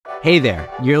Hey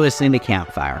there, you're listening to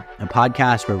Campfire, a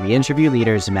podcast where we interview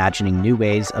leaders imagining new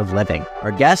ways of living.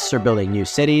 Our guests are building new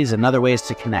cities and other ways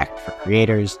to connect for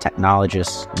creators,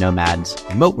 technologists, nomads,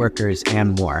 remote workers,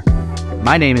 and more.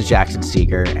 My name is Jackson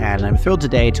Seeger, and I'm thrilled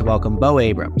today to welcome Bo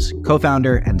Abrams,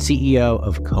 co-founder and CEO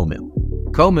of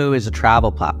Kommu. Kommu is a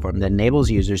travel platform that enables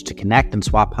users to connect and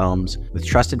swap homes with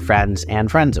trusted friends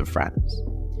and friends of friends.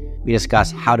 We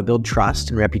discuss how to build trust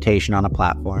and reputation on a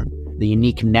platform, the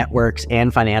unique networks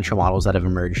and financial models that have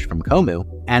emerged from Kommu,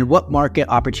 and what market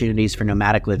opportunities for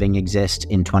nomadic living exist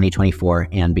in 2024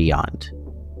 and beyond.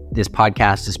 This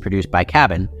podcast is produced by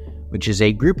Cabin, which is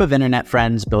a group of internet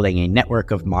friends building a network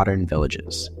of modern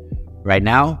villages. Right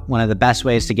now, one of the best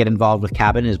ways to get involved with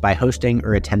Cabin is by hosting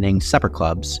or attending supper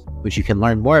clubs, which you can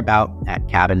learn more about at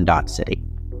cabin.city.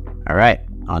 All right,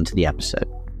 on to the episode.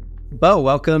 Bo,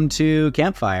 welcome to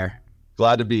Campfire.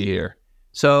 Glad to be here.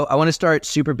 So I want to start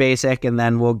super basic and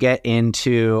then we'll get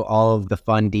into all of the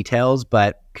fun details,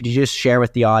 but could you just share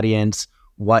with the audience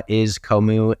what is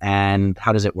Kommu and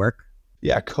how does it work?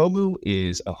 Yeah, Kommu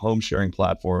is a home sharing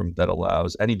platform that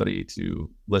allows anybody to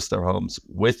list their homes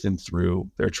with and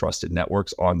through their trusted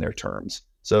networks on their terms.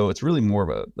 So it's really more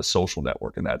of a social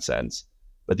network in that sense.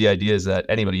 But the idea is that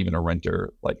anybody, even a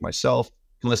renter like myself,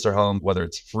 can list their home, whether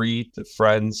it's free to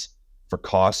friends, for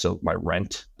costs of my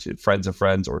rent to friends of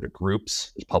friends or to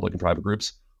groups, public and private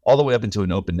groups, all the way up into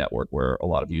an open network where a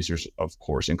lot of users, of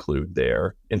course, include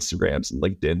their Instagrams and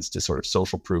LinkedIns to sort of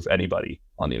social proof anybody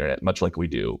on the internet, much like we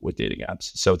do with dating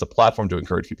apps. So it's a platform to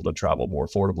encourage people to travel more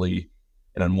affordably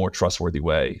in a more trustworthy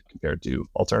way compared to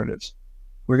alternatives.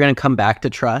 We're going to come back to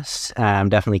trust. I'm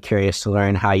definitely curious to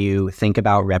learn how you think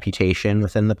about reputation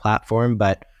within the platform,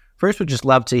 but first, we'd just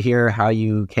love to hear how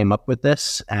you came up with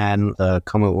this and the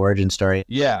Kommu origin story.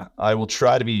 Yeah, I will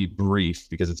try to be brief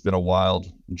because it's been a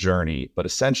wild journey. But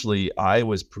essentially, I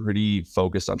was pretty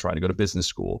focused on trying to go to business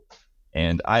school.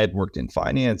 And I had worked in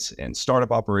finance and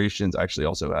startup operations. I actually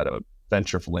also had a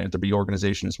venture philanthropy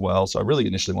organization as well. So I really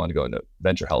initially wanted to go into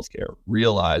venture healthcare.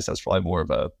 Realized I was probably more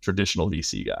of a traditional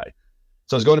VC guy.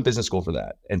 So I was going to business school for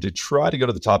that. And to try to go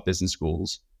to the top business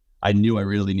schools, I knew I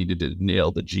really needed to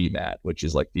nail the GMAT, which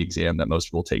is like the exam that most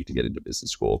people take to get into business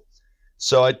school.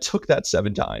 So I took that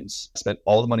 7 times, spent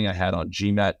all the money I had on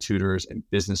GMAT tutors and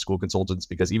business school consultants,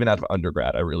 because even out of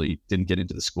undergrad, I really didn't get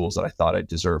into the schools that I thought I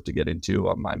deserved to get into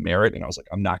on my merit. And I was like,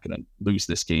 I'm not going to lose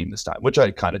this game this time, which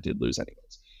I kind of did lose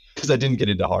anyways, because I didn't get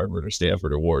into Harvard or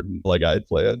Stanford or Wharton like I had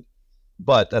planned.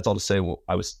 But that's all to say,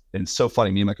 and it's so funny,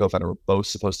 me and my co-founder were both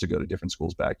supposed to go to different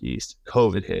schools back east.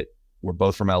 COVID hit. We're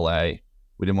both from LA.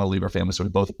 We didn't want to leave our family, so we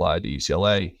both applied to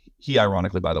UCLA. He,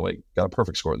 ironically, by the way, got a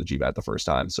perfect score in the GMAT the first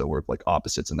time, so we're like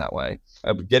opposites in that way.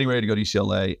 I'm getting ready to go to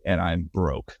UCLA, and I'm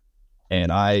broke.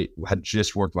 And I had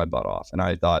just worked my butt off, and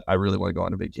I thought, I really want to go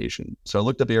on a vacation. So I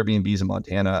looked up Airbnbs in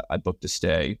Montana. I booked a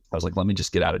stay. I was like, let me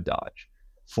just get out of Dodge.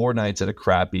 4 nights at a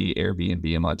crappy Airbnb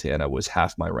in Montana was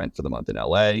half my rent for the month in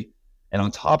LA. And on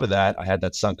top of that, I had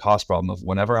that sunk cost problem of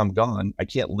whenever I'm gone, I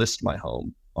can't list my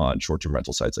home on short-term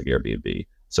rental sites like Airbnb.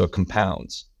 So it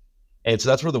compounds. And so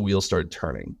that's where the wheels started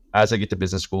turning. As I get to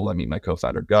business school, I meet my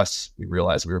co-founder, Gus. We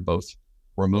realized we were both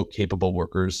remote capable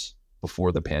workers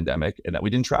before the pandemic and that we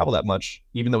didn't travel that much,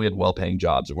 even though we had well-paying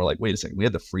jobs. And we're like, wait a second, we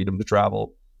had the freedom to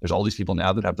travel. There's all these people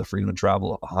now that have the freedom to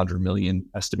travel. 100 million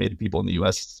estimated people in the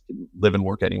US live and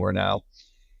work anywhere now.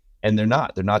 And they're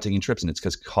not taking trips. And it's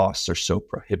because costs are so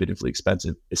prohibitively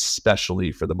expensive,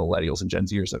 especially for the millennials and Gen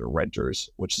Zers that are renters,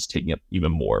 which is taking up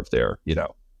even more of their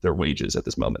wages at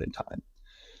this moment in time.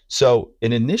 So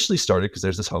it initially started because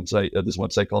there's this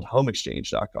website called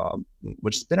homeexchange.com,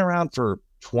 which has been around for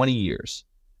 20 years.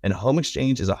 And Home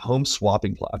Exchange is a home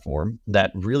swapping platform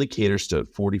that really caters to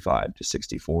 45 to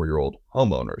 64-year-old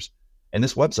homeowners. And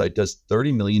this website does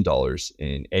 $30 million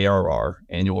in ARR,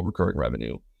 annual recurring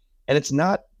revenue. And it's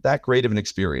not that great of an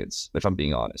experience, if I'm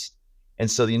being honest. And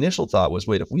so the initial thought was,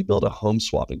 wait, if we build a home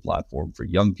swapping platform for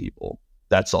young people,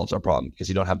 that solves our problem because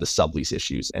you don't have the sublease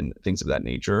issues and things of that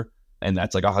nature. And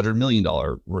that's like $100 million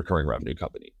recurring revenue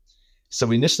company. So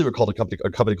we initially were called a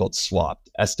company called Swapped,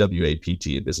 SWAPT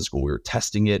in business school. We were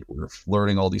testing it. We were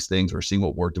learning all these things. We were seeing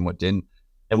what worked and what didn't.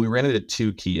 And we ran into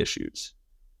 2 key issues.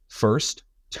 First,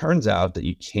 turns out that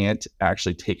you can't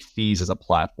actually take fees as a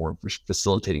platform for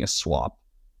facilitating a swap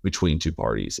between 2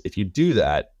 parties. If you do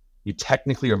that, you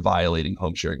technically are violating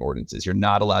home sharing ordinances. You're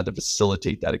not allowed to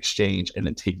facilitate that exchange and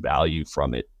then take value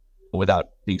from it without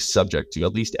being subject to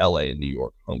at least LA and New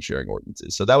York home sharing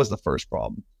ordinances. So that was the first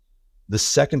problem. The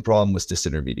second problem was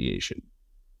disintermediation.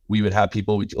 We would have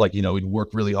people, we'd work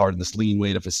really hard in this lean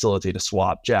way to facilitate a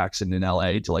swap. Jackson in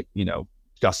LA to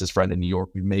Gus's friend in New York,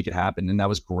 we'd make it happen. And that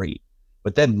was great.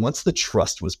 But then once the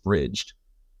trust was bridged,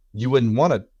 you wouldn't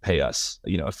want to pay us,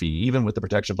 a fee, even with the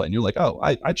protection plan. You're like, oh,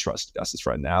 I trust Gus's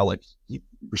friend now. Like, he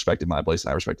respected my place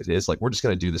and I respected his. Like, we're just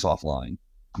going to do this offline,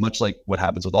 much like what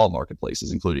happens with all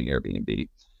marketplaces, including Airbnb.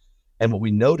 And what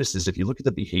we noticed is if you look at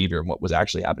the behavior and what was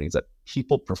actually happening is that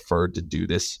people preferred to do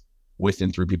this with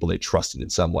and through people they trusted in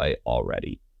some way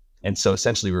already. And so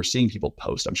essentially we're seeing people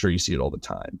post, I'm sure you see it all the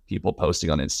time, people posting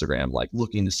on Instagram, like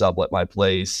looking to sublet my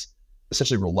place,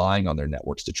 essentially relying on their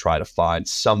networks to try to find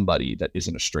somebody that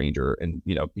isn't a stranger and,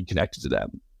 be connected to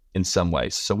them in some way.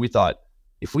 So we thought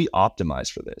if we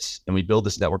optimize for this and we build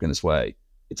this network in this way,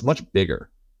 it's much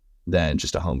bigger than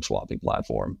just a home swapping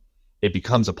platform. It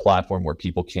becomes a platform where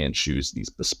people can choose these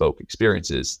bespoke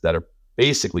experiences that are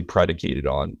basically predicated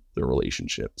on the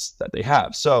relationships that they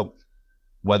have. So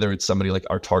whether it's somebody like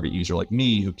our target user like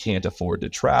me who can't afford to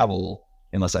travel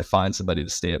unless I find somebody to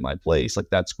stay at my place, like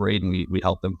that's great. And we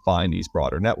help them find these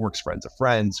broader networks, friends of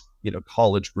friends,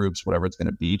 college groups, whatever it's going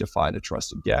to be to find a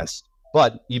trusted guest.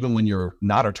 But even when you're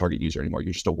not our target user anymore,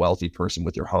 you're just a wealthy person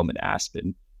with your home in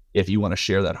Aspen. If you want to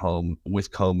share that home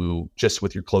with Kommu, just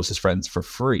with your closest friends for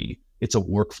free, it's a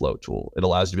workflow tool. It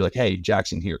allows you to be like, hey,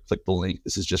 Jackson, here, click the link.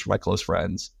 This is just for my close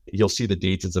friends. You'll see the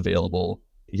dates it's available.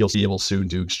 You'll be able soon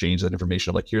to exchange that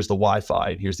information of like, here's the Wi-Fi,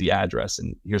 and here's the address,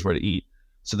 and here's where to eat.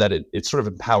 So that it sort of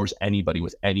empowers anybody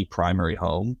with any primary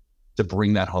home to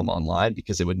bring that home online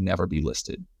because it would never be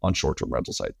listed on short-term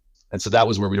rental sites. And so that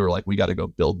was where we were like, we got to go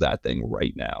build that thing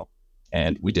right now.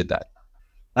 And we did that.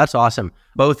 That's awesome.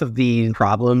 Both of the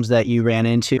problems that you ran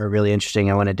into are really interesting.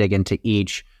 I want to dig into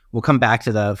each. We'll come back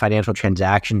to the financial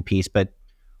transaction piece, but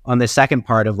on the second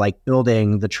part of like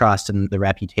building the trust and the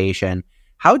reputation,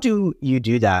 how do you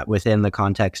do that within the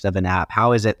context of an app?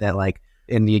 How is it that like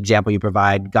in the example you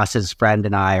provide, Gus's friend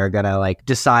and I are going to like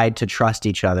decide to trust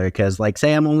each other? Because like,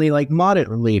 say I'm only like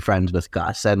moderately friends with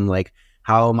Gus, and like,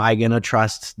 how am I going to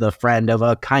trust the friend of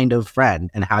a kind of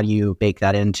friend? And how do you bake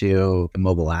that into a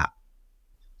mobile app?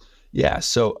 Yeah.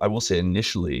 So I will say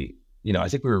initially, I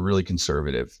think we were really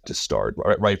conservative to start,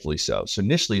 rightfully so. So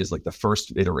initially is like the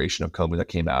first iteration of Kommu that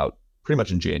came out pretty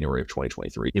much in January of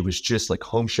 2023. It was just like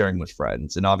home sharing with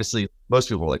friends. And obviously most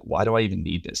people were like, why do I even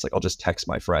need this? Like, I'll just text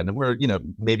my friend. And we're,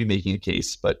 maybe making a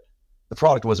case, but the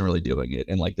product wasn't really doing it.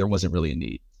 And like, there wasn't really a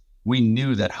need. We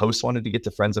knew that hosts wanted to get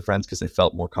to friends of friends because they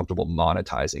felt more comfortable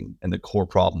monetizing. And the core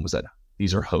problem was that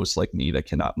these are hosts like me that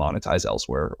cannot monetize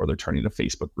elsewhere, or they're turning to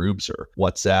Facebook groups or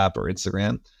WhatsApp or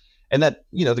Instagram. And that,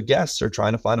 the guests are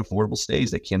trying to find affordable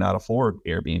stays. They cannot afford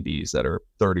Airbnbs that are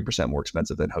 30% more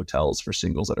expensive than hotels for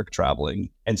singles that are traveling.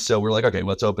 And so we're like, okay,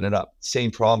 let's open it up.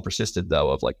 Same problem persisted though,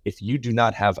 of like, if you do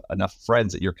not have enough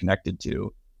friends that you're connected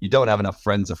to, you don't have enough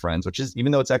friends of friends, which is,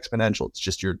 even though it's exponential, it's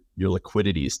just your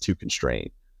liquidity is too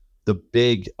constrained. The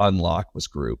big unlock was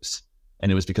groups.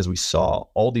 And it was because we saw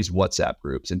all these WhatsApp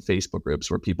groups and Facebook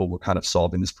groups where people were kind of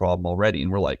solving this problem already.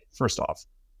 And we're like, first off,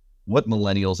 what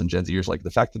millennials and Gen Zers like, the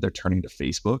fact that they're turning to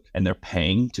Facebook and they're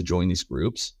paying to join these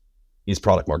groups is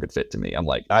product market fit to me. I'm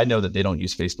like, I know that they don't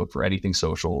use Facebook for anything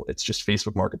social. It's just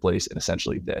Facebook Marketplace and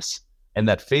essentially this. And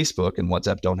that Facebook and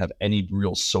WhatsApp don't have any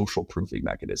real social proofing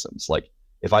mechanisms. Like,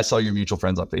 if I saw your mutual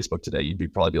friends on Facebook today,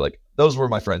 you'd probably be like, those were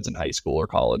my friends in high school or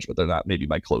college, but they're not maybe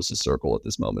my closest circle at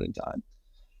this moment in time.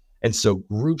 And so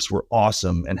groups were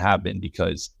awesome and have been,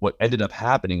 because what ended up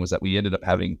happening was that we ended up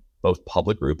having both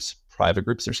public groups, private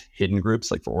groups. There's hidden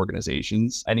groups, like for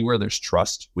organizations. Anywhere there's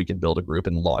trust, we can build a group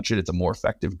and launch it. It's a more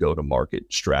effective go-to-market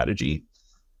strategy.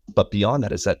 But beyond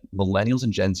that is that millennials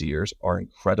and Gen Zers are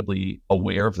incredibly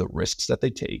aware of the risks that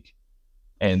they take.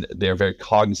 And they're very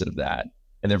cognizant of that.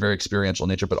 And they're very experiential in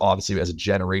nature. But obviously, as a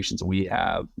generations, we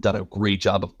have done a great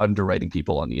job of underwriting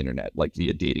people on the internet, like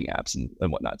via dating apps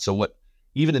and whatnot. So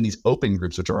even in these open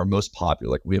groups, which are our most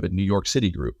popular, like we have a New York City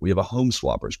group, we have a home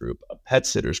swappers group, a pet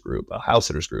sitters group, a house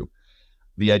sitters group.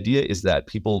 The idea is that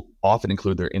people often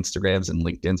include their Instagrams and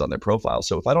LinkedIns on their profile.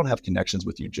 So if I don't have connections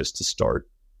with you just to start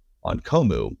on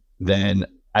Kommu, then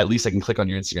at least I can click on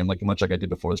your Instagram, like much like I did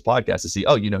before this podcast, to see,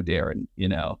 oh, Darren,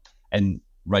 and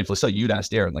rightfully so. You'd ask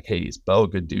Darren, like, hey, is Bo a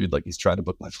good dude? Like, he's trying to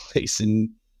book my place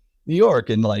in New York.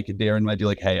 And like, Darren might be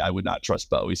like, hey, I would not trust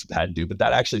Bo. He's a bad dude. But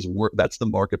that actually is that's the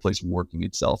marketplace working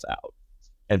itself out.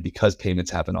 And because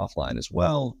payments happen offline as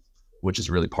well, which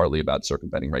is really partly about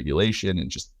circumventing regulation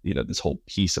and just, this whole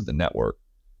piece of the network,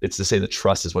 it's to say that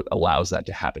trust is what allows that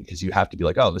to happen, because you have to be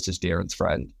like, oh, this is Darren's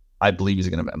friend. I believe he's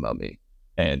going to Venmo me.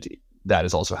 And that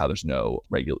is also how there's no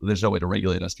way to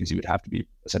regulate us, because you would have to be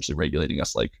essentially regulating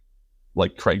us like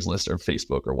Craigslist or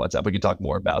Facebook or WhatsApp. We can talk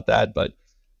more about that, but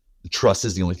the trust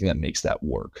is the only thing that makes that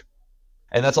work.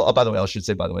 And that's all. By the way, I should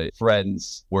say,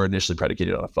 friends were initially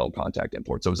predicated on a phone contact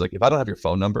import. So it was like, if I don't have your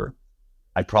phone number,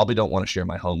 I probably don't want to share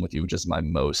my home with you, which is my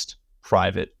most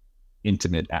private,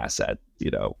 intimate asset,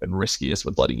 and riskiest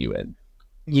with letting you in.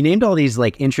 You named all these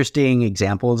like interesting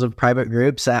examples of private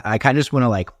groups. I kind of just want to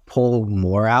like pull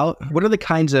more out. What are the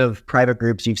kinds of private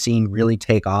groups you've seen really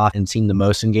take off and seen the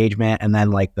most engagement? And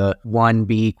then like the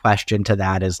 1B question to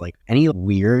that is like any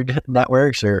weird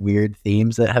networks or weird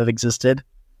themes that have existed?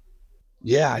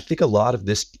 Yeah, I think a lot of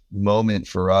this moment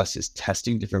for us is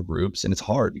testing different groups. And it's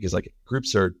hard because like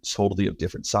groups are totally of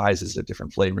different sizes, of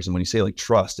different flavors. And when you say like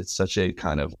trust, it's such a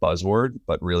kind of buzzword,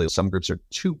 but really some groups are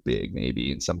too big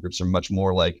maybe. And some groups are much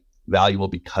more like valuable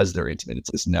because they're intimate.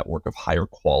 It's this network of higher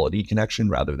quality connection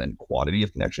rather than quantity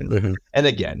of connection. Mm-hmm. And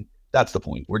again, that's the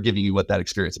point. We're giving you what that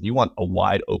experience. If you want a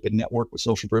wide open network with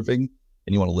social proofing,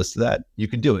 and you want to list that, you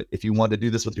can do it. If you want to do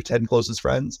this with your 10 closest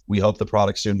friends, we hope the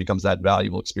product soon becomes that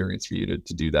valuable experience for you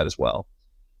to do that as well.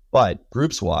 But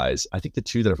groups wise, I think the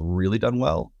two that have really done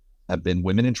well have been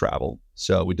women in travel.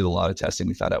 So we did a lot of testing.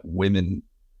 We found out women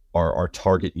are our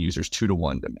target users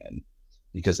 2-to-1 to men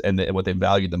and what they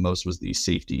valued the most was the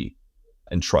safety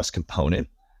and trust component.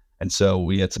 And so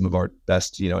we had some of our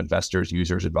best, investors,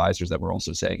 users, advisors that were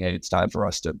also saying, hey, it's time for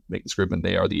us to make this group. And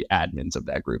they are the admins of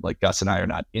that group. Like Gus and I are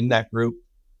not in that group.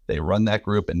 They run that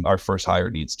group. And our first hire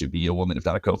needs to be a woman, if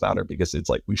not a co-founder, because it's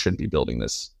like, we shouldn't be building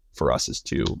this for us as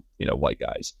two, white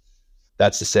guys.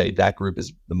 That's to say that group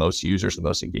is the most users, the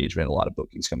most engagement, a lot of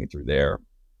bookings coming through there.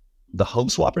 The home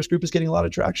swappers group is getting a lot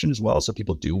of traction as well. So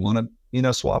people do want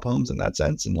to, swap homes in that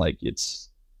sense. And like, it's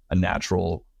a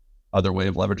natural other way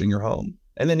of leveraging your home.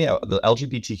 And then, the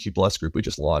LGBTQ plus group we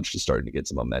just launched is starting to get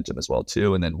some momentum as well,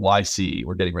 too. And then YC,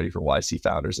 we're getting ready for YC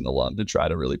founders and alum to try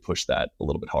to really push that a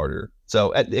little bit harder.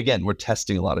 So again, we're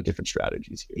testing a lot of different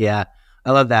strategies here. Yeah,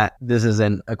 I love that. This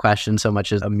isn't a question so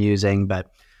much as amusing,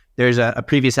 but there's a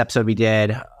previous episode we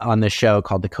did on the show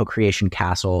called The Co-Creation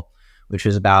Castle, which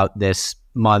was about this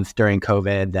month during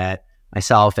COVID that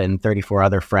myself and 34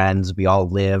 other friends, we all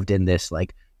lived in this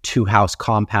like 2-house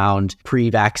compound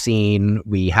pre-vaccine.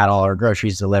 We had all our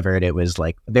groceries delivered. It was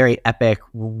like a very epic,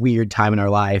 weird time in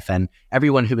our life. And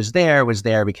everyone who was there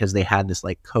because they had this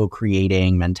like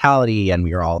co-creating mentality, and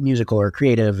we were all musical or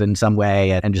creative in some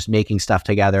way and just making stuff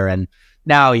together. And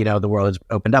now, the world has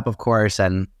opened up, of course,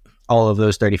 and all of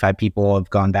those 35 people have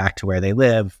gone back to where they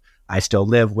live. I still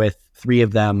live with 3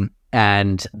 of them.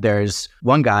 And there's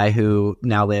one guy who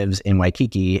now lives in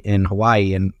Waikiki in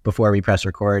Hawaii. And before we press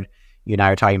record, you and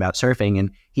I are talking about surfing, and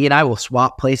he and I will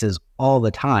swap places all the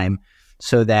time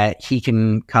so that he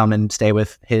can come and stay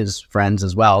with his friends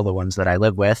as well, the ones that I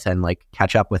live with, and like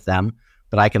catch up with them.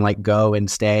 But I can like go and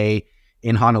stay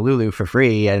in Honolulu for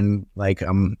free, and like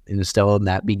I'm still in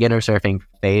that beginner surfing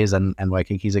phase, and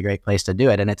Waikiki's a great place to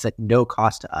do it, and it's at no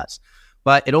cost to us.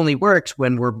 But it only works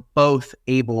when we're both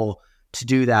able to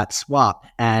do that swap.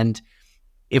 And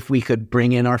if we could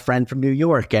bring in our friend from New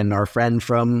York and our friend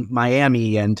from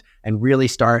Miami and really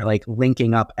start like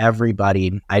linking up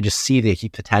everybody, I just see the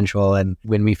potential. And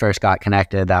when we first got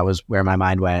connected, that was where my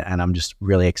mind went. And I'm just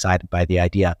really excited by the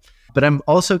idea. But I'm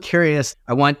also curious,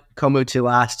 I want Kommu to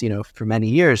last, for many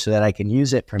years so that I can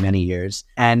use it for many years.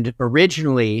 And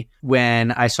originally,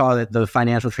 when I saw that the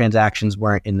financial transactions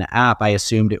weren't in the app, I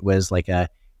assumed it was like a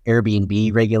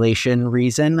Airbnb regulation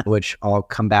reason, which I'll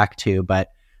come back to. But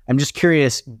I'm just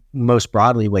curious, most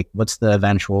broadly, like what's the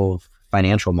eventual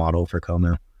financial model for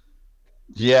Kommu?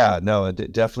 Yeah, no, I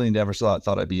definitely never thought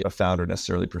I'd be a founder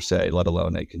necessarily per se, let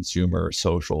alone a consumer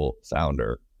social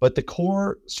founder. But the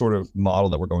core sort of model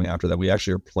that we're going after that we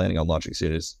actually are planning on launching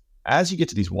soon is as you get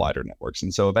to these wider networks.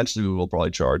 And so eventually we will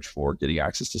probably charge for getting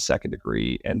access to second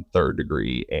degree and third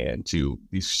degree and to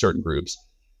these certain groups.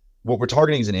 What we're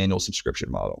targeting is an annual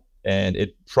subscription model. And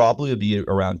it probably would be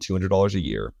around $200 a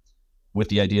year, with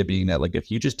the idea being that like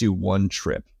if you just do one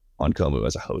trip on Kommu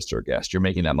as a host or a guest, you're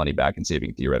making that money back and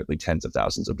saving theoretically tens of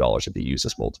thousands of dollars if you use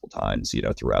this multiple times,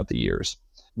 throughout the years.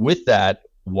 With that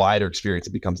wider experience,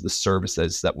 it becomes the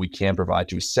services that we can provide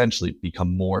to essentially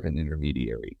become more of an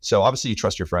intermediary. So obviously you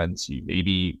trust your friends, you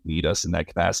maybe need us in that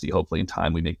capacity. Hopefully in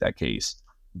time we make that case.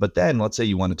 But then let's say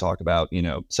you want to talk about,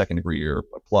 second degree or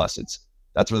plus,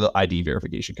 that's where the ID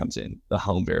verification comes in, the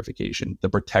home verification, the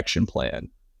protection plan,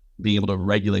 being able to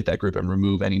regulate that group and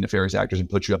remove any nefarious actors and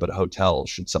put you up at a hotel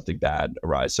should something bad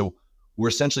arise. So we're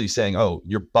essentially saying, oh,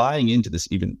 you're buying into this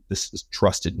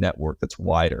trusted network that's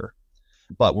wider,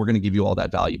 but we're going to give you all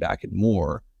that value back and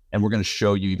more. And we're going to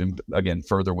show you even, again,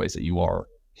 further ways that you are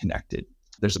connected.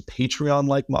 There's a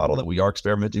Patreon-like model that we are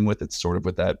experimenting with. It's sort of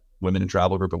with that women in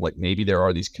travel group of like, maybe there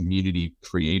are these community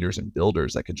creators and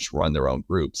builders that could just run their own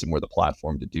groups, and we're the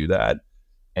platform to do that.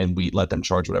 And we let them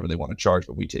charge whatever they want to charge,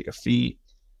 but we take a fee.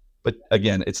 But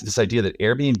again, it's this idea that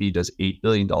Airbnb does $8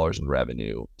 billion in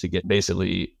revenue to get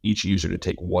basically each user to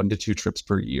take 1 to 2 trips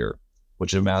per year,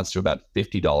 which amounts to about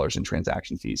 $50 in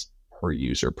transaction fees per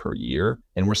user per year.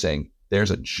 And we're saying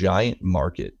there's a giant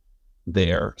market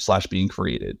there / being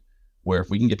created where if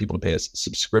we can get people to pay us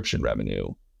subscription revenue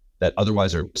that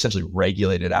otherwise are essentially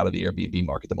regulated out of the Airbnb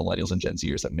market, the millennials and Gen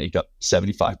Zers that make up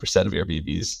 75% of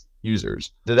Airbnb's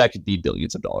users, that could be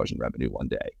billions of dollars in revenue one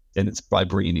day. And it's by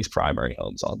bringing these primary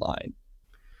homes online.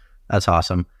 That's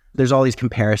awesome. There's all these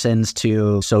comparisons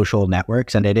to social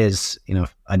networks, and it is,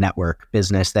 a network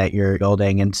business that you're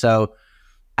building. And so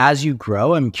as you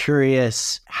grow, I'm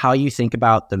curious how you think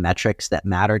about the metrics that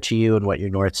matter to you and what your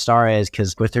North Star is.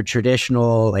 Because with their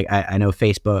traditional, I know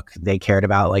Facebook, they cared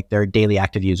about their daily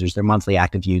active users, their monthly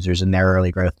active users in their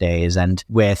early growth days. And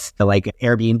with the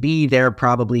Airbnb, they're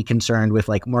probably concerned with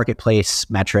marketplace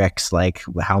metrics, like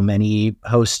how many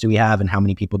hosts do we have and how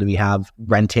many people do we have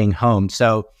renting homes.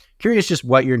 So curious just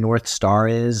what your North Star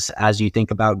is as you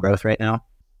think about growth right now.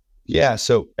 Yeah.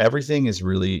 So everything is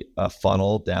really a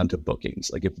funnel down to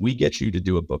bookings. If we get you to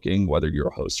do a booking, whether you're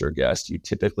a host or a guest, you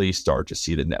typically start to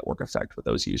see the network effect with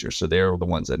those users. So they're the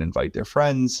ones that invite their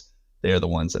friends. They're the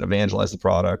ones that evangelize the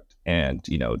product, and,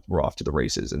 we're off to the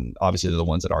races. And obviously they're the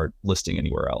ones that aren't listing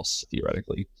anywhere else,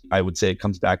 theoretically. I would say it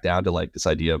comes back down to this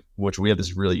idea of which we have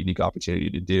this really unique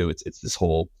opportunity to do. It's this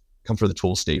whole come for the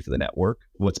tool, stay for the network.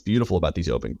 What's beautiful about these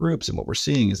open groups and what we're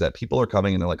seeing is that people are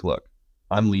coming and they're like, look,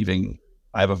 I'm leaving.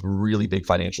 I have a really big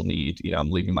financial need.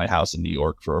 I'm leaving my house in New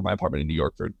York or my apartment in New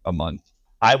York for a month.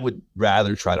 I would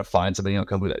rather try to find somebody on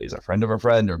Kommu that is a friend of a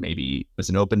friend, or maybe it's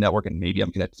an open network and maybe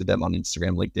I'm connected to them on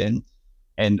Instagram, LinkedIn.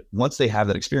 And once they have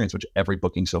that experience, which every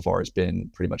booking so far has been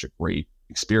pretty much a great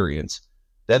experience,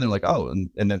 then they're like, oh,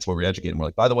 and that's where we educate them. We're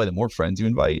like, by the way, the more friends you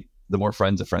invite, the more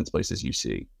friends of friends places you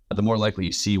see, the more likely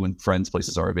you see when friends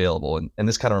places are available. And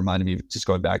this kind of reminded me, just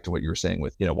going back to what you were saying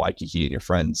with, Waikiki and your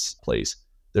friend's place.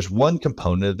 There's one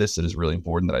component of this that is really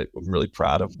important that I'm really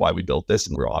proud of why we built this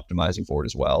and we're optimizing for it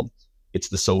as well. It's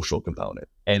the social component.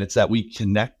 And it's that we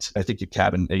connect. I think your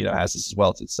cabin, has this as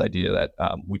well. It's this idea that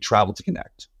we travel to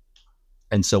connect.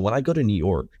 And so when I go to New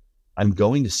York, I'm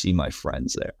going to see my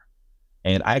friends there.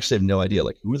 And I actually have no idea,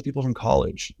 who are the people from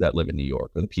college that live in New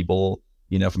York, or the people,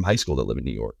 from high school that live in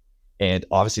New York. And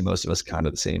obviously most of us kind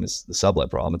of the same as the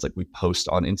sublet problem. It's we post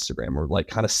on Instagram. We're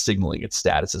kind of signaling its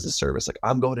status as a service.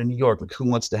 I'm going to New York. Who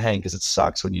wants to hang? Because it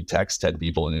sucks when you text 10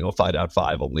 people and you'll find out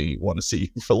 5 only want to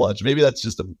see you for lunch. Maybe that's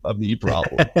just a me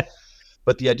problem.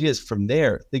 But the idea is from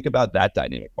there, think about that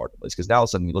dynamic marketplace. Because now all of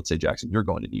a sudden, let's say, Jackson, you're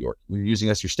going to New York. You're using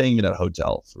us. You're staying in a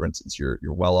hotel, for instance. You're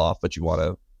well off, but you want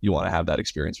to have that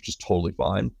experience, which is totally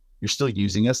fine. You're still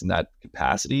using us in that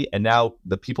capacity. And now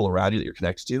the people around you that you're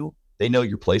connected to, they know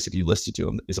your place, if you list it to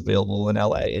them, is available in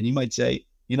LA. And you might say,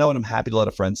 you know what, I'm happy to let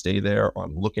a friend stay there, or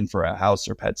I'm looking for a house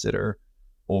or pet sitter,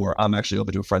 or I'm actually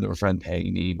open to a friend of a friend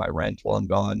paying me my rent while I'm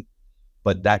gone.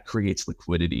 But that creates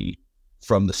liquidity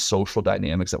from the social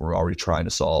dynamics that we're already trying to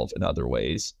solve in other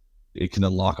ways. It can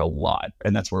unlock a lot.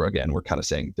 And that's where, again, we're kind of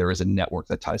saying there is a network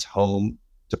that ties home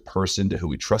to person, to who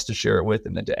we trust to share it with,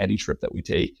 and then to any trip that we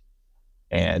take.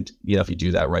 And, if you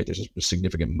do that right, there's a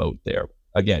significant moat there.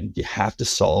 Again, you have to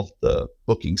solve the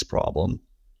bookings problem.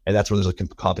 And that's where there's a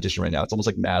competition right now. It's almost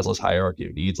like Maslow's hierarchy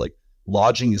of needs.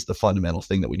 Lodging is the fundamental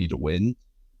thing that we need to win.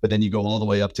 But then you go all the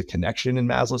way up to connection in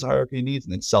Maslow's hierarchy of needs.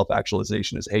 And then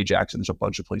self-actualization is, hey, Jackson, there's a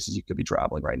bunch of places you could be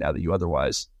traveling right now that you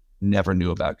otherwise never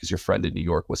knew about because your friend in New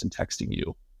York wasn't texting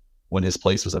you when his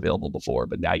place was available before.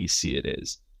 But now you see it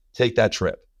is. Take that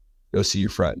trip. Go see your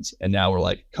friends. And now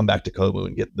we're come back to Kommu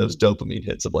and get those dopamine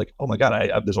hits of oh my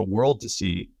God, there's a world to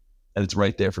see. And it's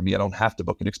right there for me. I don't have to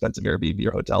book an expensive Airbnb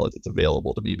or hotel. It's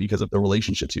available to me because of the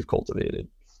relationships you've cultivated.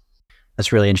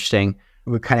 That's really interesting.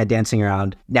 We're kind of dancing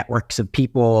around networks of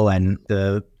people, and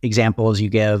the examples you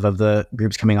give of the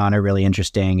groups coming on are really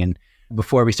interesting. And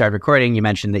before we started recording, you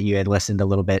mentioned that you had listened a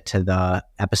little bit to the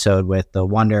episode with the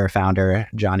Wonder founder,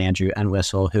 John Andrew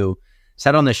Entwistle, who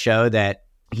said on the show that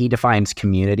he defines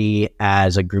community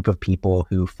as a group of people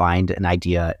who find an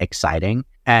idea exciting.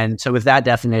 And so with that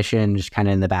definition just kind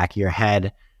of in the back of your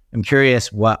head, I'm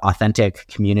curious what authentic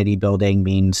community building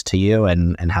means to you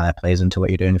and how that plays into what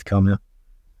you're doing with Kommu.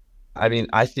 I mean,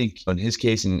 I think in his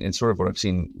case and sort of what I've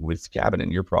seen with Cabin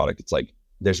and your product, it's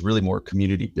there's really more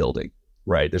community building,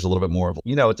 right? There's a little bit more of,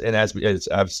 and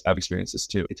I've experienced this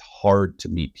too. It's hard to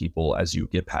meet people as you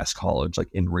get past college,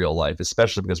 in real life,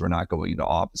 especially because we're not going into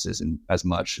offices and as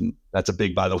much. And that's a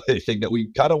big, by the way, thing that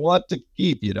we kind of want to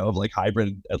keep, of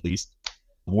hybrid, at least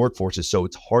workforces. So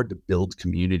it's hard to build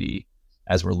community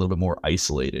as we're a little bit more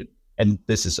isolated. And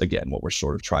this is, again, what we're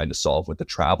sort of trying to solve with the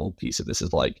travel piece of this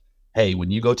is hey,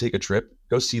 when you go take a trip,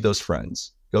 go see those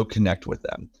friends, go connect with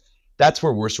them. That's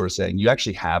where we're sort of saying you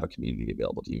actually have a community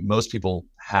available to you. Most people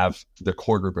have their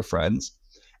core group of friends.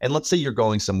 And let's say you're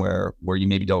going somewhere where you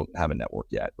maybe don't have a network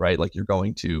yet, right? Like you're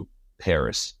going to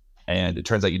Paris and it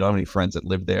turns out you don't have any friends that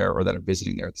live there or that are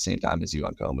visiting there at the same time as you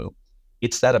on Kommu.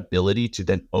 It's that ability to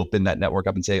then open that network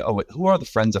up and say, oh, who are the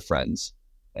friends of friends?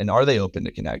 And are they open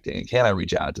to connecting? And can I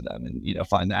reach out to them and,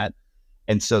 find that?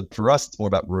 And so for us, it's more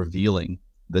about revealing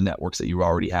the networks that you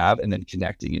already have and then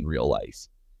connecting in real life.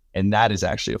 And that is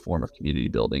actually a form of community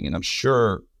building. And I'm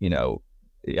sure, I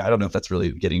don't know if that's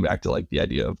really getting back to like the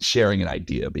idea of sharing an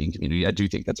idea being community. I do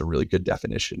think that's a really good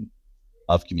definition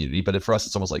of community. But for us,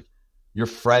 it's almost like your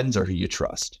friends are who you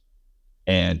trust.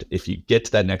 And if you get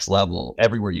to that next level,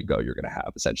 everywhere you go, you're going to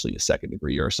have essentially a second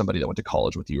degree or somebody that went to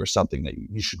college with you or something that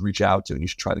you should reach out to and you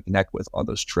should try to connect with on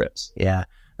those trips. Yeah.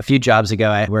 A few jobs ago,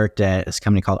 I worked at this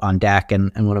company called On Deck,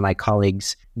 and one of my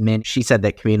colleagues, she said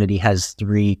that community has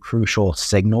three crucial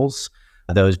signals,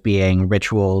 those being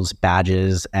rituals,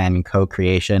 badges, and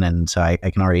co-creation. And so I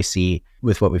can already see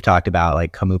with what we've talked about,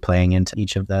 like Kommu playing into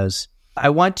each of those. I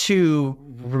want to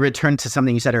return to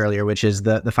something you said earlier, which is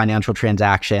the financial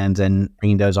transactions and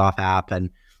bringing those off app. And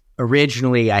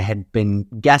originally, I had been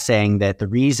guessing that the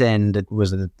reason that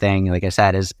was the thing, like I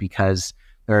said, is because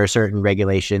there are certain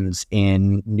regulations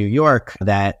in New York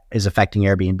that is affecting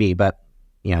Airbnb, but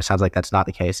it sounds like that's not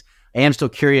the case. I am still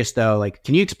curious though, like,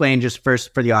 can you explain just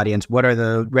first for the audience, what are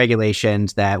the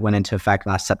regulations that went into effect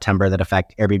last September that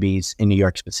affect Airbnbs in New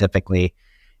York specifically?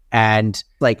 And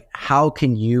like, how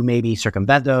can you maybe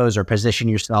circumvent those or position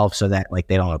yourself so that like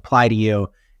they don't apply to you?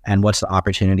 And what's the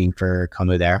opportunity for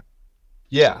Kommu there?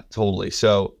 Yeah, totally.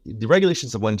 So the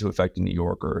regulations that went into effect in New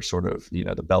York are sort of,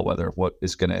 the bellwether of what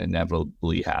is going to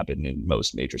inevitably happen in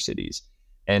most major cities.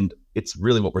 And it's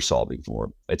really what we're solving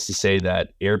for. It's to say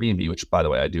that Airbnb, which by the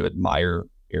way, I do admire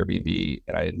Airbnb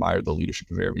and I admire the leadership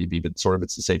of Airbnb, but sort of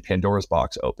it's to say Pandora's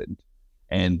box opened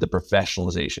and the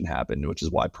professionalization happened, which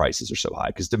is why prices are so high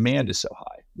because demand is so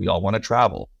high. We all want to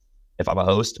travel. If I'm a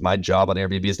host, my job on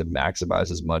Airbnb is to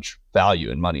maximize as much value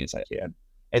and money as I can.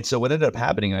 And so what ended up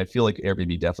happening, and I feel like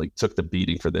Airbnb definitely took the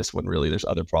beating for this when really there's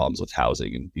other problems with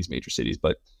housing in these major cities,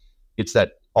 but it's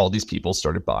that all these people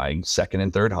started buying second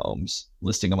and third homes,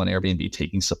 listing them on Airbnb,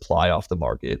 taking supply off the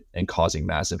market and causing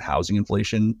massive housing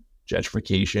inflation,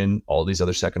 gentrification, all these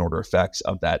other second order effects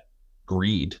of that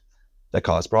greed that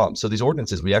caused problems. So these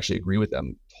ordinances, we actually agree with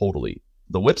them totally.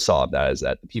 The whipsaw of that is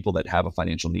that the people that have a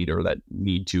financial need or that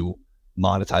need to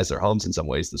monetize their homes in some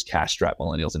ways, those cash-strapped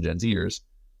millennials and Gen Zers,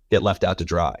 get left out to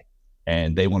dry.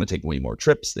 And they want to take way more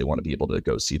trips. They want to be able to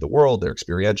go see the world. They're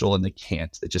experiential and they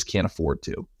can't. They just can't afford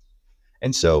to.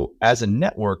 And so as a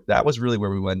network, that was really where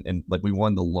we went. And like we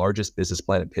won the largest business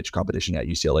plan and pitch competition at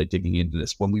UCLA digging into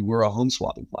this when we were a home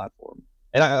swapping platform.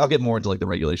 And I'll get more into like the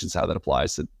regulations, how that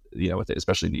applies to, with it,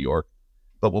 especially New York.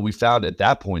 But what we found at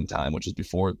that point in time, which is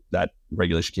before that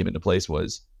regulation came into place,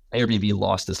 was Airbnb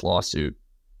lost this lawsuit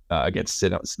against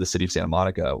the city of Santa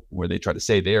Monica, where they try to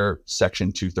say they're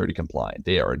Section 230 compliant.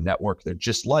 They are a network. They're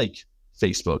just like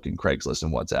Facebook and Craigslist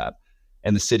and WhatsApp.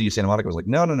 And the city of Santa Monica was like,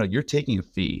 no, you're taking a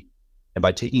fee. And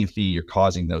by taking a fee, you're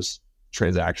causing those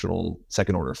transactional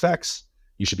second order effects.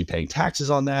 You should be paying taxes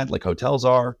on that like hotels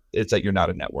are. It's that you're not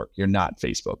a network. You're not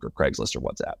Facebook or Craigslist or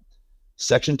WhatsApp.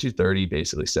 Section 230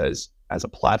 basically says, as a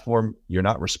platform, you're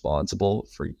not responsible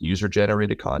for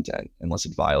user-generated content unless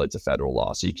it violates a federal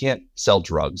law. So you can't sell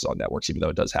drugs on networks, even though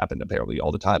it does happen apparently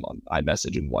all the time on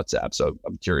iMessage and WhatsApp. So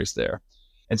I'm curious there.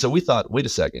 And so we thought, wait a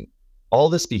second, all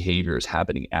this behavior is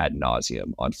happening ad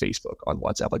nauseum on Facebook, on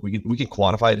WhatsApp. Like we can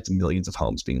quantify it. It's millions of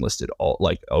homes being listed all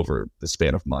like over the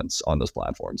span of months on those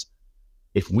platforms.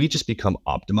 If we just become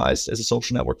optimized as a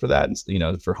social network for that,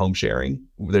 for home sharing,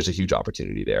 there's a huge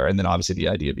opportunity there. And then obviously the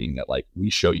idea being that like we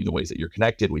show you the ways that you're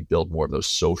connected, we build more of those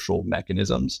social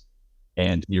mechanisms,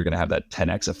 and you're going to have that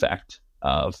 10x effect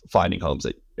of finding homes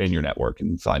in your network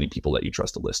and finding people that you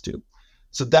trust to list to.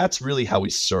 So that's really how we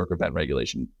circumvent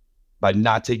regulation. By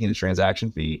not taking the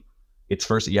transaction fee, it's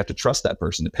first that you have to trust that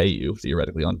person to pay you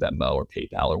theoretically on Venmo or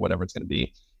PayPal or whatever it's going to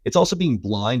be. It's also being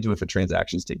blind to if a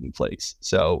transaction is taking place.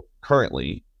 So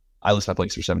currently, I list my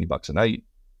place for $70 a night.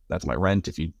 That's my rent.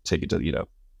 If you take it to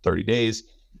 30 days,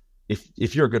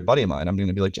 if you're a good buddy of mine, I'm going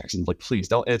to be like, Jackson, like, please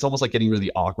don't. And it's almost like getting rid of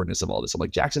the awkwardness of all this. I'm like,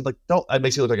 Jackson, like, don't. It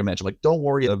makes you look like a mensch. I'm like, don't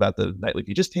worry about the nightly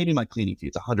fee. Just pay me my cleaning fee.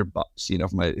 It's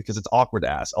 $100, because it's awkward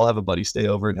to ask. I'll have a buddy stay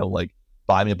over and he'll like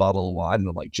buy me a bottle of wine, and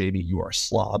I'm like, Jamie, you are a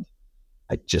slob.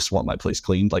 I just want my place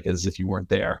cleaned, like as if you weren't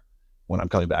there when I'm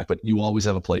coming back. But you always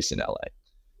have a place in LA.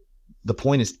 the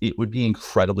point is, it would be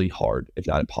incredibly hard, if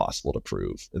not impossible, to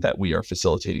prove that we are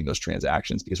facilitating those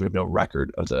transactions because we have no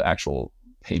record of the actual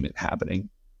payment happening.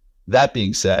 That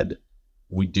being said,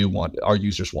 our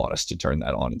users want us to turn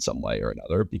that on in some way or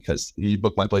another, because you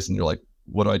book my place and you're like,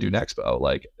 what do I do next, Bo?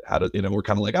 Like, we're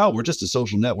kind of like, oh, we're just a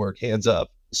social network, hands up.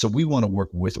 So we want to work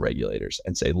with regulators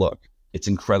and say, look, it's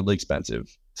incredibly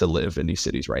expensive to live in these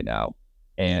cities right now.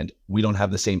 And we don't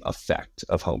have the same effect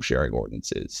of home sharing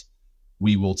ordinances.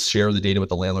 We will share the data with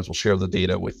the landlords. We'll share the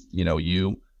data with,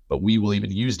 you, but we will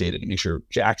even use data to make sure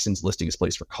Jackson's listing his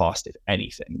place for cost, if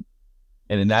anything.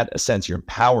 And in that sense, you're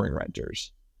empowering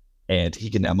renters, and he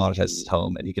can now monetize his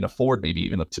home, and he can afford maybe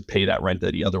even to pay that rent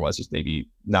that he otherwise was maybe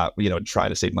not, trying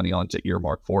to save money on to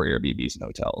earmark for Airbnbs and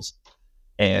hotels.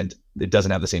 And it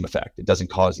doesn't have the same effect. It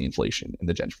doesn't cause the inflation and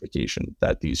the gentrification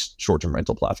that these short-term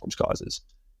rental platforms causes.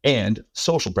 And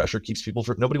social pressure keeps people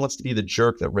nobody wants to be the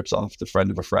jerk that rips off the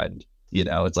friend of a friend.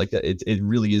 It's like, it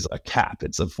really is a cap.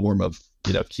 It's a form of,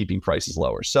 keeping prices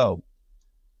lower. So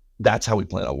that's how we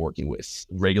plan on working with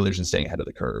regulators and staying ahead of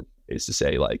the curve, is to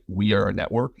say, like, we are a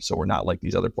network, so we're not like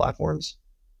these other platforms.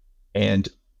 And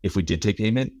if we did take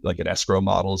payment, like an escrow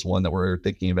model is one that we're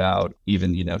thinking about,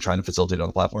 even, trying to facilitate on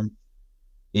the platform.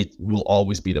 It will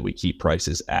always be that we keep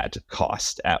prices at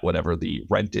cost, at whatever the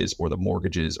rent is or the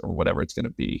mortgages or whatever it's going to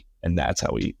be. And that's how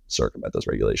we circumvent those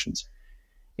regulations.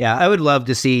 Yeah, I would love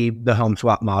to see the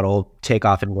Homeswap model take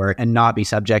off and work and not be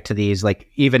subject to these. Like,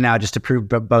 even now, just to prove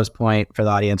Bo's point for the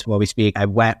audience while we speak, I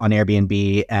went on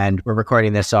Airbnb, and we're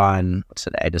recording this on, what's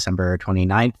today, December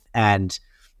 29th. And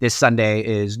this Sunday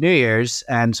is New Year's.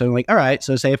 And so I'm like, all right,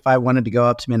 so say if I wanted to go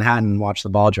up to Manhattan and watch the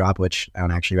ball drop, which I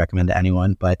don't actually recommend to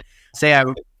anyone, but say I,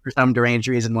 for some deranged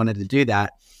reason, wanted to do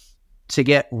that, to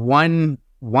get one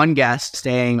guest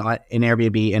staying in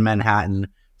Airbnb in Manhattan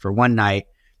for one night,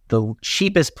 the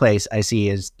cheapest place I see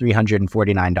is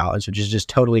 $349, which is just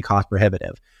totally cost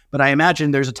prohibitive. But I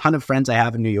imagine there's a ton of friends I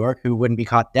have in New York who wouldn't be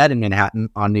caught dead in Manhattan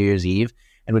on New Year's Eve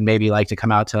and would maybe like to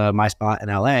come out to my spot in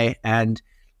LA. And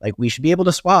like, we should be able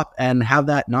to swap and have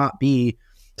that not be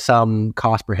some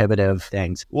cost prohibitive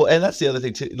things. Well, and that's the other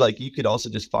thing too. Like, you could also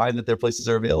just find that their places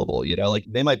are available, like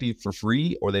they might be for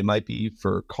free or they might be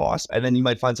for cost. And then you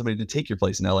might find somebody to take your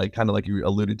place in LA, kind of like you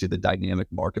alluded to, the dynamic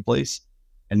marketplace.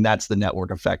 And that's the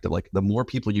network effect of, like, the more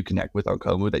people you connect with on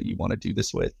Kommu that you want to do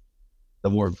this with, the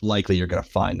more likely you're going to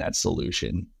find that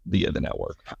solution via the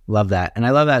network. Love that. And I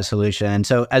love that solution. And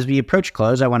so as we approach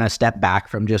close, I want to step back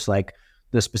from just like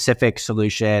the specific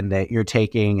solution that you're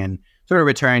taking and sort of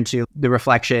return to the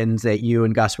reflections that you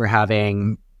and Gus were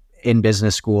having in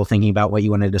business school, thinking about what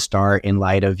you wanted to start in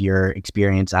light of your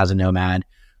experience as a nomad.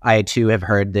 I too have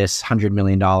heard this $100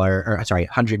 million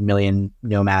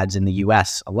nomads in the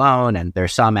US alone. And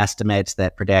there's some estimates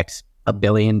that predict 1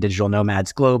 billion digital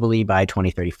nomads globally by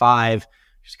 2035,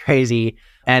 which is crazy.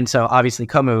 And so obviously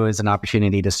Kommu is an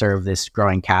opportunity to serve this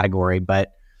growing category,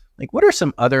 but like, what are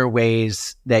some other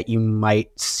ways that you might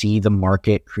see the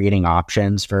market creating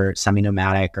options for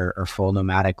semi-nomadic or full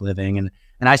nomadic living? And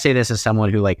I say this as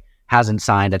someone who like hasn't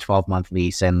signed a 12-month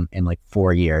lease in like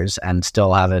 4 years and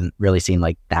still haven't really seen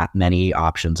like that many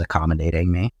options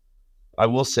accommodating me. I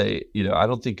will say, I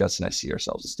don't think Gus and I see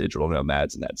ourselves as digital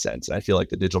nomads in that sense. And I feel like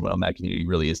the digital nomad community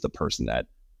really is the person that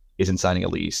isn't signing a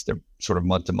lease. They're sort of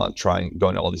month to month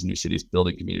going to all these new cities,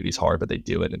 building communities hard, but they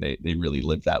do it and they really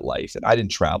live that life. And I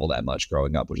didn't travel that much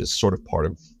growing up, which is sort of part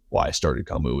of why I started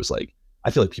Kommu. Was like,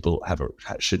 I feel like people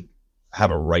should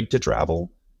have a right to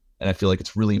travel. And I feel like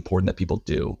it's really important that people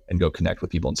do and go connect with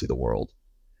people and see the world.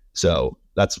 So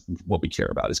that's what we care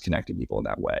about, is connecting people in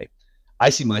that way.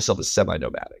 I see myself as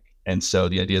semi-nomadic. And so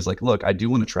the idea is like, look, I do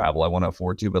want to travel. I want to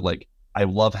afford to, but like, I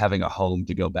love having a home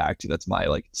to go back to. That's my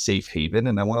like safe haven.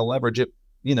 And I want to leverage it,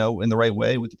 in the right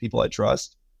way with the people I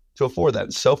trust to afford that.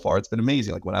 And so far, it's been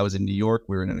amazing. Like, when I was in New York,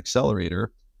 we were in an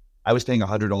accelerator. I was paying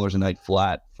 $100 a night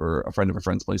flat for a friend of a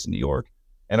friend's place in New York.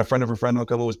 And a friend of a friend on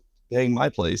Kommu was paying my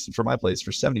place for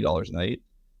 $70 a night.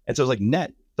 And so it was like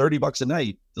net $30 a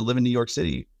night to live in New York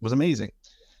City. It was amazing.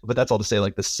 But that's all to say,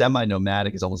 like, the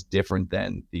semi-nomadic is almost different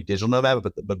than the digital nomad,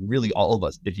 but really all of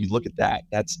us, if you look at that,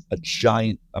 that's a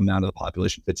giant amount of the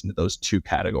population fits into those two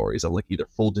categories of like either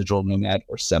full digital nomad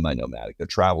or semi-nomadic. They're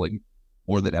traveling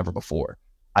more than ever before.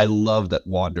 I love that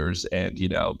Wanders and,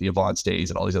 the Avant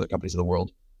Stays and all these other companies in the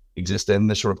world exist in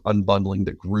this sort of unbundling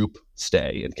the group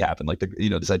stay and cap, and like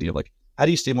this idea of like, how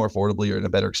do you stay more affordably or in a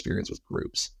better experience with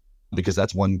groups? Because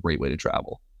that's one great way to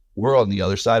travel. We're on the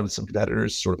other side with some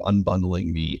competitors sort of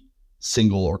unbundling the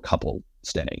single or couple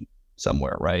staying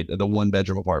somewhere, right? The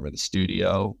 1-bedroom apartment, the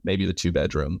studio, maybe the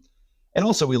 2-bedroom. And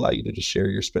also we allow you to just share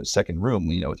your second room,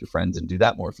 with your friends and do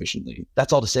that more efficiently.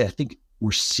 That's all to say, I think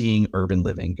we're seeing urban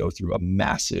living go through a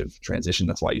massive transition.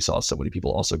 That's why you saw so many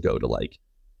people also go to like,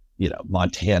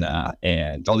 Montana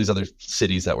and all these other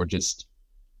cities that were just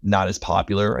not as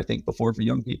popular, I think, before for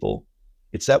young people.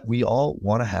 It's that we all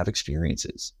want to have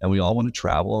experiences and we all want to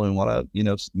travel and want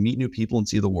to, meet new people and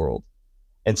see the world.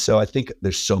 And so I think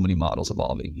there's so many models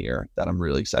evolving here that I'm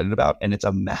really excited about. And it's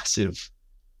a massive,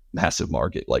 massive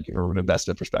market, like from an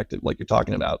investment perspective, like you're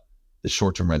talking about the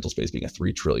short-term rental space being a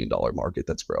 $3 trillion market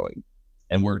that's growing.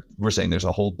 And we're saying there's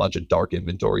a whole bunch of dark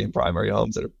inventory in primary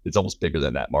homes it's almost bigger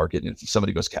than that market. And if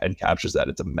somebody goes and captures that,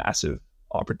 it's a massive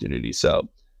opportunity. So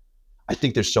I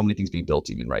think there's so many things being built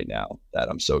even right now that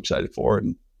I'm so excited for.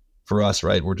 And for us,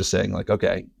 right, we're just saying like,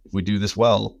 okay, if we do this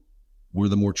well, we're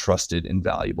the more trusted and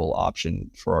valuable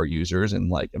option for our users. And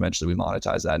like eventually we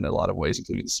monetize that in a lot of ways,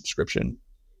 including the subscription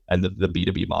and the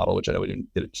B2B model, which I know we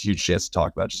didn't get a huge chance to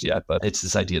talk about just yet, but it's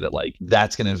this idea that like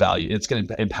that's going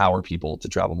to empower people to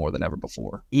travel more than ever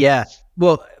before. Yeah.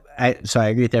 Well, I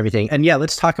agree with everything. And yeah,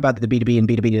 let's talk about the B2B and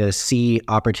B2B2C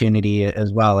opportunity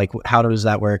as well. Like how does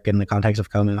that work in the context of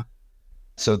Kommu?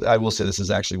 So I will say this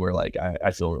is actually where like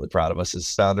I feel really proud of us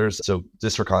as founders. So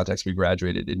just for context, we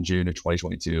graduated in June of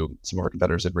 2022. Some of our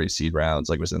competitors had raised seed rounds,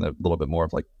 like was in a little bit more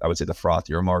of like, I would say the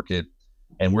frothier market.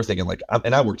 And we're thinking like,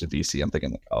 and I worked at VC, I'm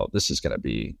thinking like, oh, this is going to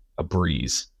be a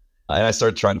breeze. And I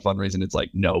started trying to fundraise and it's like,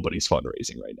 nobody's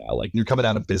fundraising right now. Like you're coming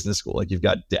out of business school, like you've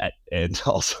got debt and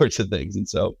all sorts of things. And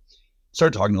so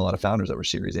started talking to a lot of founders that were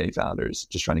Series A founders,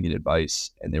 just trying to get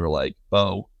advice. And they were like,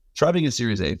 Bo, try being a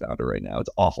Series A founder right now. It's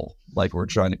awful. Like we're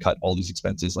trying to cut all these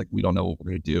expenses. Like we don't know what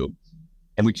we're going to do.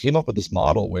 And we came up with this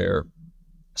model where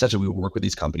essentially we would work with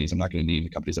these companies. I'm not going to name the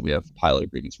companies that we have pilot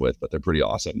agreements with, but they're pretty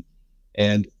awesome.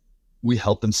 And we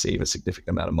help them save a significant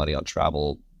amount of money on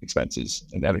travel expenses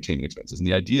and entertainment expenses. And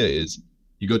the idea is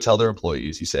you go tell their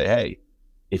employees, you say, hey,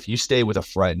 if you stay with a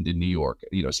friend in New York,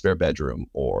 spare bedroom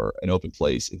or an open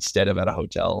place instead of at a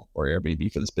hotel or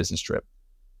Airbnb for this business trip,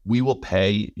 we will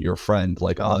pay your friend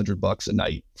like $100 a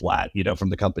night flat,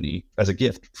 from the company as a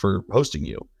gift for hosting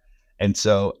you. And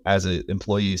so as an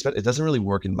employee, it doesn't really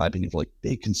work, in my opinion, for like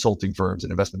big consulting firms and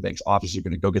investment banks. Obviously, you're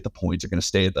going to go get the points. You're going to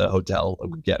stay at the hotel.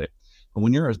 We get it. But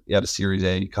when you're at a Series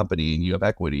A company and you have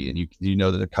equity and you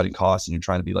know that they're cutting costs and you're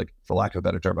trying to be like, for lack of a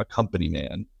better term, a company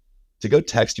man, to go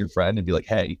text your friend and be like,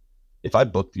 hey, if I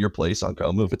booked your place on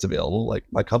Kommu, if it's available, like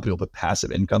my company will put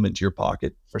passive income into your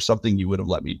pocket for something you would have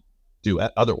let me do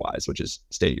otherwise, which is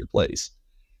stay at your place.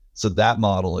 So that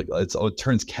model, it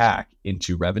turns CAC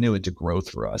into revenue, into growth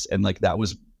for us. And like that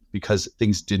was because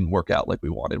things didn't work out like we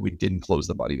wanted. We didn't close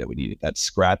the money that we needed. That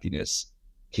scrappiness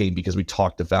came because we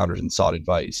talked to founders and sought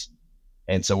advice.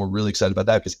 And so we're really excited about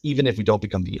that because even if we don't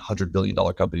become the $100 billion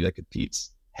company that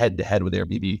competes head to head with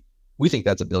Airbnb, we think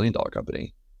that's $1 billion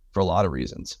company for a lot of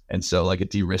reasons. And so like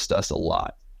it de-risked us a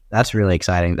lot. That's really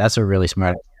exciting. That's a really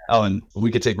smart. Oh, and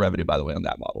we could take revenue, by the way, on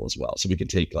that model as well. So we could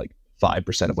take like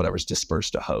 5% of whatever's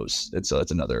dispersed to hosts. And so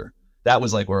it's that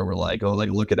was like where we're like, oh, like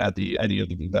looking at any of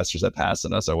the investors that passed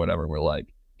on us or whatever, we're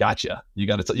like, gotcha. You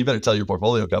better tell your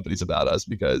portfolio companies about us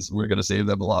because we're going to save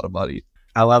them a lot of money.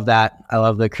 I love that. I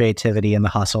love the creativity and the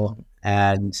hustle,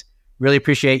 and really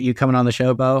appreciate you coming on the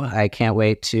show, Bo. I can't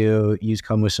wait to use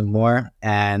Kommu some more.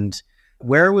 And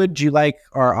where would you like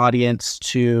our audience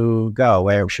to go?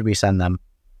 Where should we send them?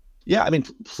 Yeah, I mean,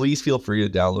 please feel free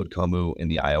to download Kommu in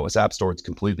the iOS App Store. It's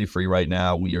completely free right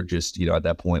now. We are just, at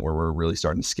that point where we're really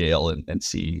starting to scale and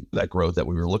see that growth that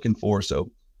we were looking for. So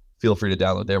feel free to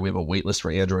download there. We have a wait list for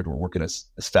Android. We're working as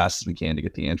fast as we can to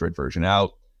get the Android version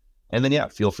out. And then,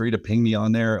 feel free to ping me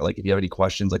on there. Like if you have any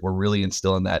questions, like we're really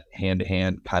instilling that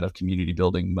hand-to-hand kind of community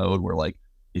building mode where like,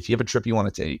 if you have a trip you want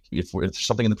to take, if there's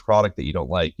something in the product that you don't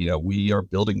like, we are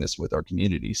building this with our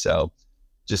community. So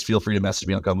just feel free to message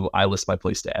me on Kommu. I list my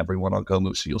place to everyone on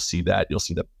Kommu. So you'll see that. You'll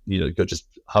see go just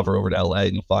hover over to LA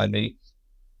and you'll find me.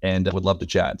 And I would love to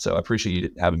chat. So I appreciate you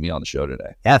having me on the show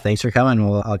today. Yeah, thanks for coming.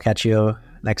 I'll catch you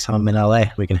next time I'm in LA.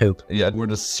 We can hoop. Yeah, we're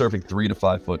just surfing 3 to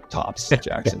 5 foot tops,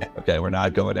 Jackson. Okay, we're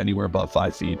not going anywhere above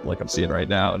 5 feet like I'm seeing right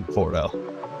now in Porto.